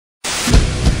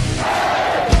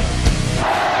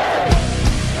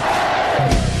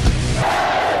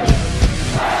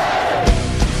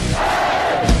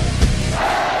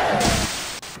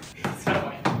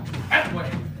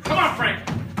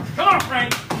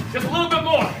Just a little bit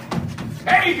more.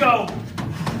 There you go.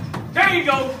 There you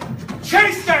go.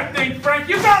 Chase that thing, Frank.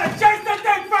 You gotta chase that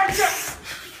thing, Frank.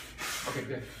 Okay,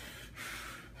 good.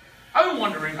 I've been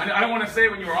wondering, I don't want to say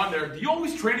it when you were on there, do you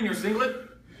always train in your singlet?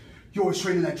 You always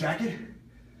train in that jacket?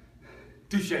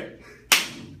 Touche.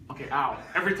 Okay, ow.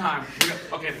 Every time.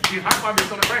 Okay, you high five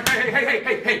yourself. Frank.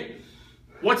 Hey.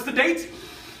 What's the date?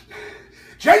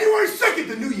 January 2nd,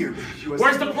 the new year.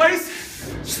 Where's the place?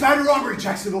 Snyder Armory,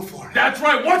 Jacksonville, Florida. That's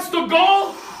right. What's the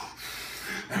goal?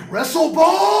 Wrestle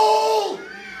Bowl!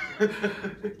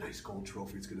 Nice gold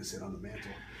trophy. It's going to sit on the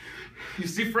mantle. You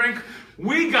see, Frank,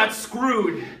 we got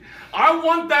screwed. I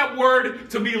want that word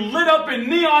to be lit up in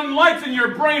neon lights in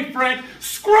your brain, Frank.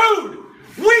 Screwed!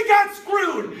 We got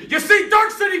screwed! You see,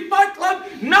 Dark City Fight Club,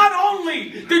 not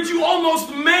only did you almost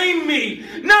maim me,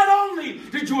 not only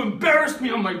did you embarrass me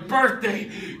on my birthday,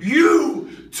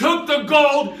 you took the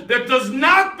gold that does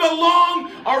not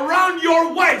belong around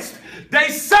your waist. They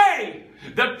say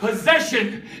that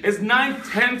possession is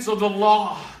 9/10 of the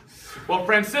law. Well,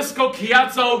 Francisco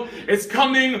Ciatso is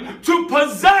coming to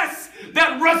possess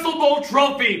that Wrestle Bowl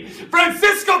trophy.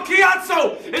 Francisco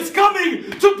Ciatso is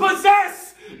coming to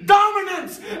possess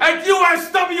dominance at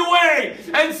USWA.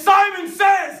 And Simon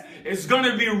says is going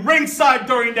to be ringside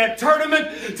during that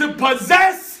tournament to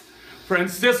possess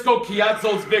Francisco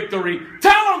Ciatso's victory.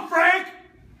 Tell him, Frank!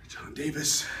 Jon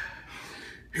Davis,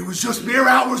 it was just mere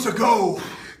hours ago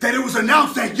that it was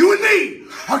announced that you and me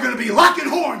are going to be locking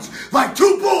horns like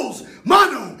two bulls,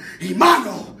 mano y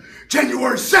mano.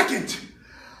 January 2nd,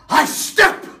 I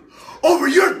step over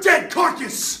your dead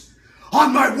carcass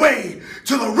on my way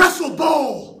to the Wrestle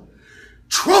Bowl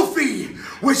trophy,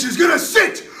 which is going to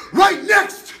sit right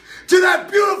next to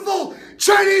that beautiful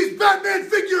Chinese Batman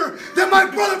figure that my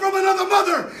brother from another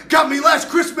mother got me last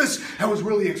Christmas. That was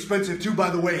really expensive too, by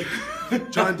the way.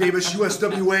 Jon Davis,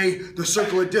 USWA, the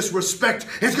circle of disrespect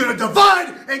is going to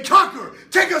divide and conquer.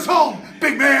 Take us home,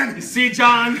 big man. You see,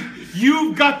 John,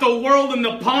 you've got the world in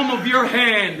the palm of your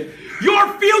hand.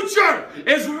 Your future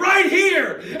is right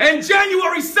here. And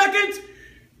January 2nd,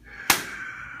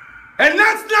 and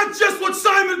that's not just what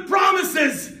Simon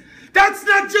promises. That's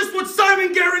not just what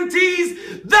Simon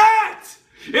guarantees. That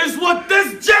is what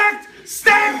this jacked,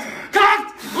 stacked,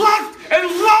 cocked, locked, and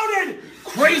loaded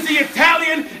crazy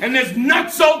Italian and his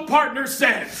nutso partner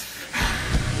says.